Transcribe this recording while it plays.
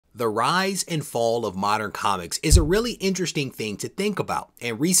The rise and fall of modern comics is a really interesting thing to think about,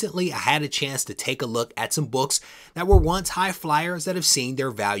 and recently I had a chance to take a look at some books that were once high flyers that have seen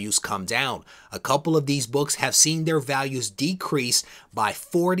their values come down. A couple of these books have seen their values decrease by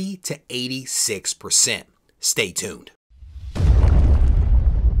 40 to 86%. Stay tuned.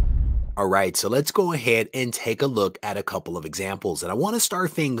 All right, so let's go ahead and take a look at a couple of examples. And I want to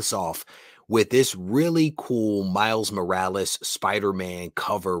start things off with this really cool Miles Morales Spider-Man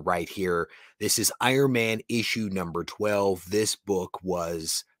cover right here. This is Iron Man issue number 12. This book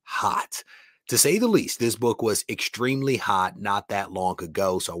was hot. To say the least, this book was extremely hot not that long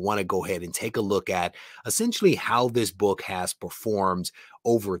ago. So I want to go ahead and take a look at essentially how this book has performed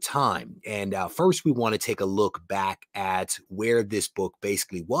over time. And first, we want to take a look back at where this book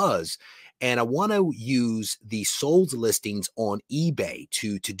basically was. And I want to use the sold listings on eBay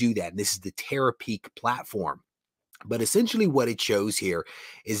to do that. And this is the Terapeak platform. But essentially what it shows here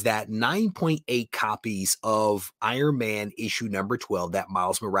is that 9.8 copies of Iron Man issue number 12, that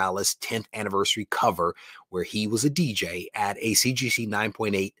Miles Morales 10th anniversary cover, where he was a DJ at a CGC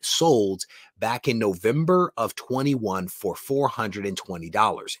 9.8, sold back in November of 21 for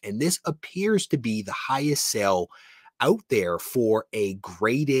 $420. And this appears to be the highest sale out there for a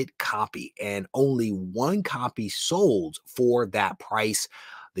graded copy, and only one copy sold for that price.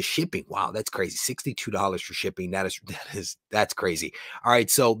 The shipping, wow, that's crazy. $62 for shipping. That's crazy. All right,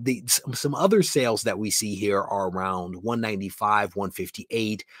 so some other sales that we see here are around 195,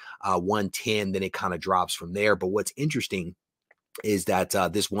 158, 110. Then it kind of drops from there. But what's interesting is that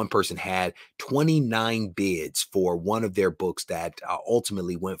this one person had 29 bids for one of their books that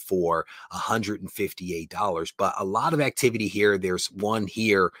ultimately went for $158. But a lot of activity here. There's one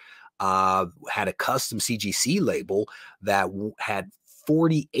here had a custom CGC label that had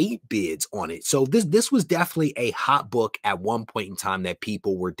 48 bids on it. So this was definitely a hot book at one point in time that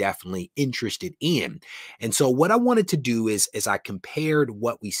people were definitely interested in. And so what I wanted to do is I compared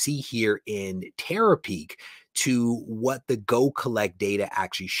what we see here in Terapeak to what the Go Collect data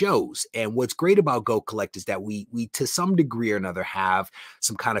actually shows. And what's great about Go Collect is that we to some degree or another have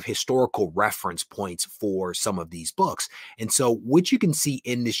some kind of historical reference points for some of these books. And so what you can see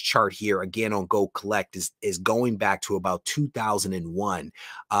in this chart here again on Go Collect is going back to about 2001.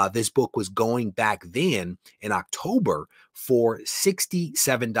 This book was going back then in October for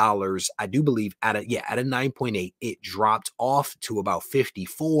 $67. I do believe at a 9.8. It dropped off to about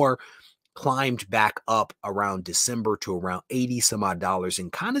 54, climbed back up around December to around 80 some odd dollars,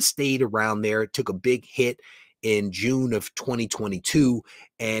 and kind of stayed around there. It took a big hit in June of 2022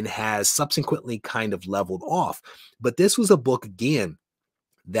 and has subsequently kind of leveled off. But this was a book again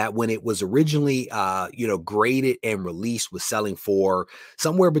that when it was originally graded and released was selling for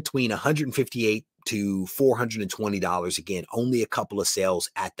somewhere between 158 to $420. Again, only a couple of sales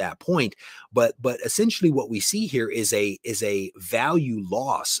at that point, but essentially what we see here is a value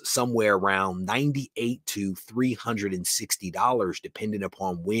loss somewhere around $98 to $360, depending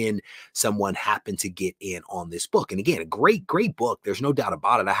upon when someone happened to get in on this book. And again, a great book. There's no doubt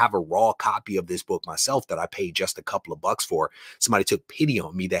about it. I have a raw copy of this book myself that I paid just a couple of bucks for. Somebody took pity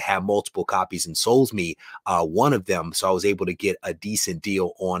on me that had multiple copies and sold me one of them, so I was able to get a decent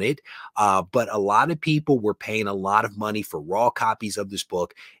deal on it. But a lot of people were paying a lot of money for raw copies of this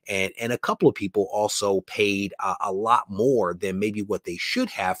book, and a couple of people also paid a lot more than maybe what they should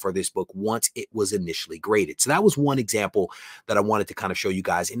have for this book once it was initially graded. So that was one example that I wanted to kind of show you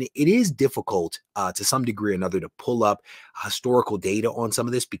guys. And it is difficult to some degree or another to pull up historical data on some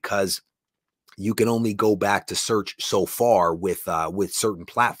of this because you can only go back to search so far with certain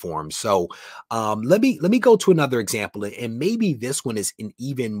platforms. So let me go to another example, and maybe this one is an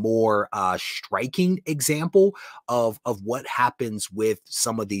even more striking example of what happens with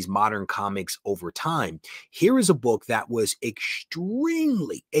some of these modern comics over time. Here is a book that was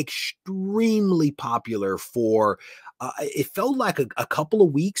extremely popular for it felt like a couple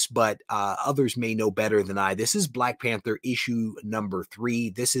of weeks, but others may know better than I. This is Black Panther issue number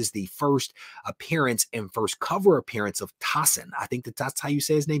 3. This is the first appearance and first cover appearance of Tossin. I think that's how you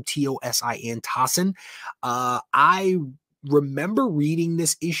say his name, Tosin, Tossin. I remember reading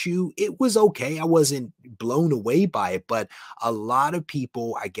this issue. It was okay. I wasn't blown away by it, but a lot of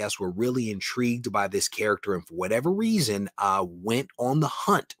people, I guess, were really intrigued by this character, and for whatever reason, went on the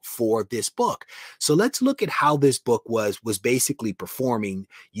hunt for this book. So let's look at how this book was basically performing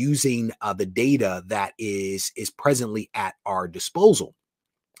using the data that is presently at our disposal.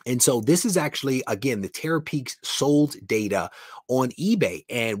 And so this is actually, again, the Terra Peaks sold data on eBay.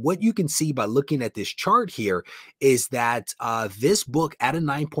 And what you can see by looking at this chart here is that this book at a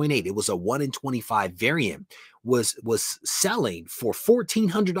 9.8, it was a 1 in 25 variant, was selling for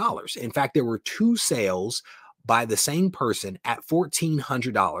 $1,400. In fact, there were two sales by the same person at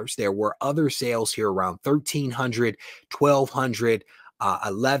 $1,400. There were other sales here around 1,300, 1,200.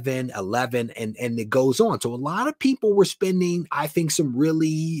 11, and it goes on. So a lot of people were spending, I think, some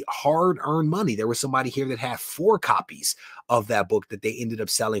really hard earned money. There was somebody here that had 4 copies of that book that they ended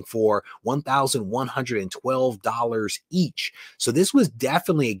up selling for $1,112 each. So this was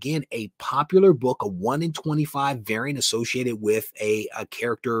definitely, again, a popular book, a 1 in 25 variant associated with a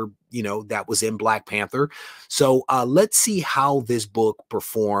character, you know, that was in Black Panther. So let's see how this book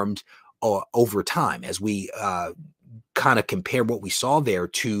performed over time as we kind of compare what we saw there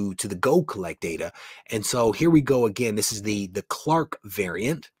to the Go Collect data. And so here we go again. This is the Clark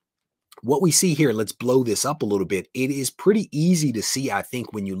variant. What we see here, let's blow this up a little bit. It is pretty easy to see, I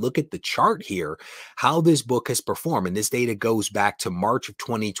think, when you look at the chart here, how this book has performed. And this data goes back to March of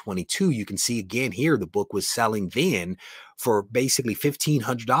 2022. You can see again here, the book was selling then for basically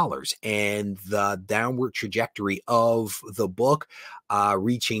 $1,500, and the downward trajectory of the book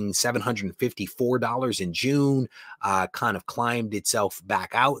reaching $754 in June, kind of climbed itself back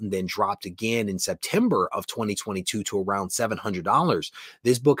out and then dropped again in September of 2022 to around $700.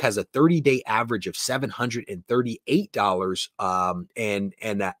 This book has a 30-day average of $738 and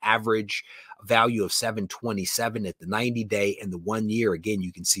an average value of $727 at the 90-day, and the 1 year, again,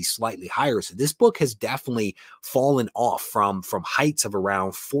 you can see slightly higher. So this book has definitely fallen off from heights of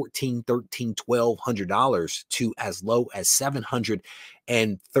around $1,400, $1,300, $1,200 to as low as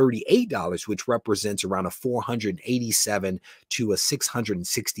 $738, which represents around a $487 to a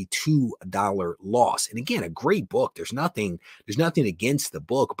 $662 loss. And again, a great book. There's nothing against the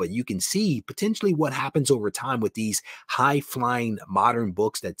book, but you can see potentially what happens over time with these high-flying modern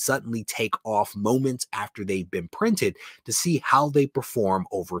books that suddenly take off moments after they've been printed, to see how they perform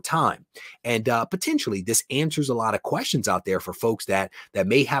over time. And potentially this answers a lot of questions out there for folks that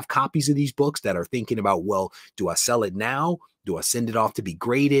may have copies of these books that are thinking about, well, do I sell it now? Do I send it off to be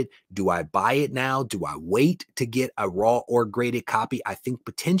graded? Do I buy it now? Do I wait to get a raw or graded copy? I think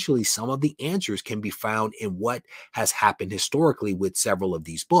potentially some of the answers can be found in what has happened historically with several of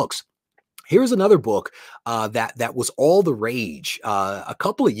these books. Here's another book that was all the rage a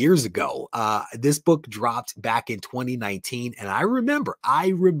couple of years ago. This book dropped back in 2019, and I remember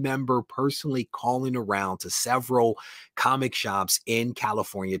personally calling around to several comic shops in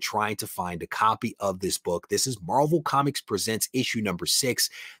California trying to find a copy of this book. This is Marvel Comics Presents issue number 6.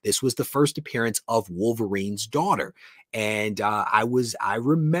 This was the first appearance of Wolverine's daughter, and I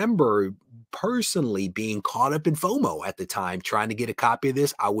remember personally being caught up in FOMO at the time, trying to get a copy of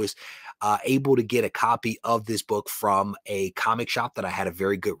this. I was able to get a copy of this book from a comic shop that I had a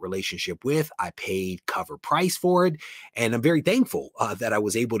very good relationship with. I paid cover price for it, and I'm very thankful that I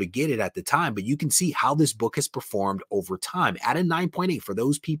was able to get it at the time. But you can see how this book has performed over time. At a 9.8, for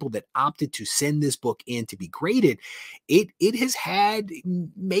those people that opted to send this book in to be graded, it has had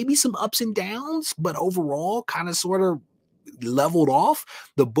maybe some ups and downs, but overall kind of sort of leveled off.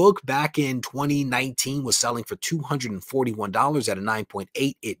 The book back in 2019 was selling for $241 at a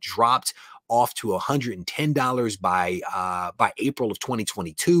 9.8. It dropped off to $110 by April of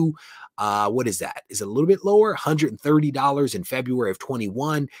 2022. What is that? Is it a little bit lower? $130 in February of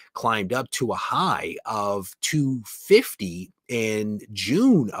 21, climbed up to a high of $250 in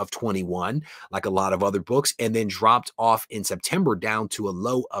June of 21, like a lot of other books, and then dropped off in September down to a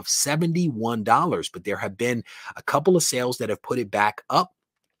low of $71. But there have been a couple of sales that have put it back up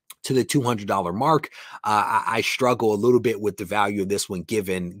to the $200 mark. I struggle a little bit with the value of this one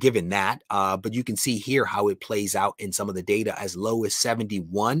given that, but you can see here how it plays out in some of the data, as low as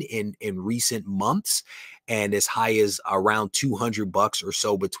 71 in recent months, and as high as around $200 or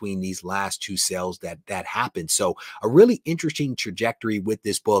so between these last two sales that happened. So a really interesting trajectory with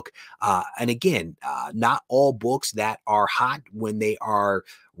this book. And again, not all books that are hot when they are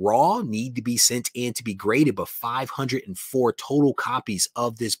raw need to be sent in to be graded, but 504 total copies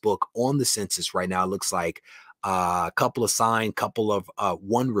of this book on the census right now. It looks like a couple of signed, couple of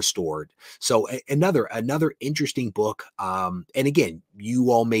one restored. So another interesting book. And again,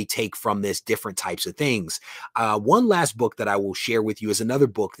 you all may take from this different types of things. One last book that I will share with you is another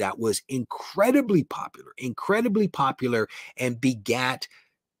book that was incredibly popular, and begat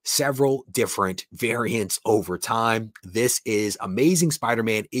several different variants over time. This is Amazing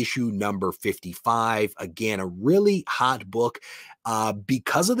Spider-Man issue number 55. Again, a really hot book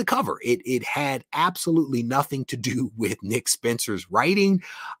because of the cover. It had absolutely nothing to do with Nick Spencer's writing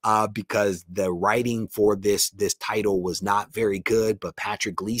because the writing for this title was not very good, but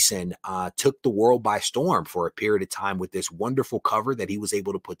Patrick Gleason took the world by storm for a period of time with this wonderful cover that he was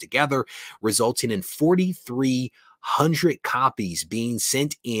able to put together, resulting in 4,300 copies being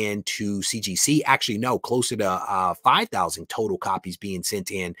sent in to CGC. Actually, no, closer to 5,000 total copies being sent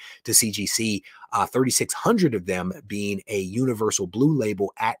in to CGC. 3,600 of them being a Universal Blue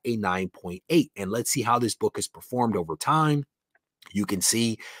label at a 9.8. And let's see how this book has performed over time. You can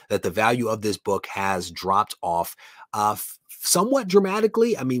see that the value of this book has dropped off somewhat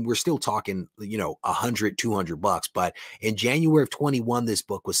dramatically. I mean, we're still talking, you know, $100, $200, but in January of 21, this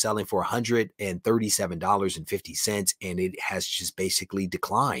book was selling for $137.50, and it has just basically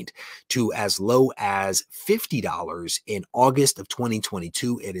declined to as low as $50 in August of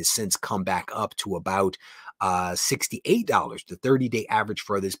 2022. It has since come back up to about $68. The 30-day average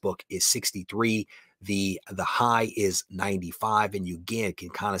for this book is 63. The high is 95, and you again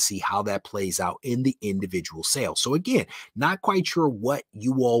can kind of see how that plays out in the individual sales. So again, not quite sure what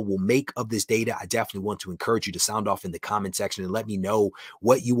you all will make of this data. I definitely want to encourage you to sound off in the comment section and let me know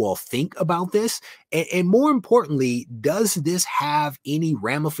what you all think about this. And more importantly, does this have any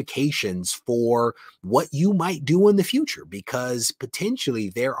ramifications for what you might do in the future? Because potentially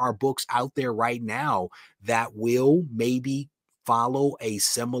there are books out there right now that will maybe follow a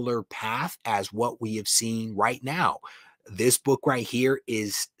similar path as what we have seen right now. This book right here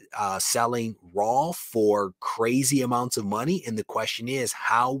is selling raw for crazy amounts of money. And the question is,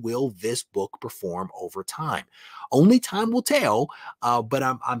 how will this book perform over time? Only time will tell, but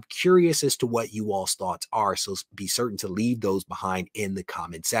I'm curious as to what you all's thoughts are. So be certain to leave those behind in the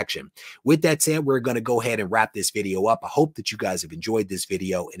comment section. With that said, we're going to go ahead and wrap this video up. I hope that you guys have enjoyed this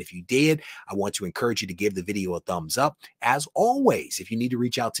video. And if you did, I want to encourage you to give the video a thumbs up. As always, if you need to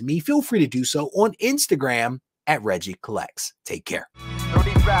reach out to me, feel free to do so on Instagram at Regie Collects. Take care.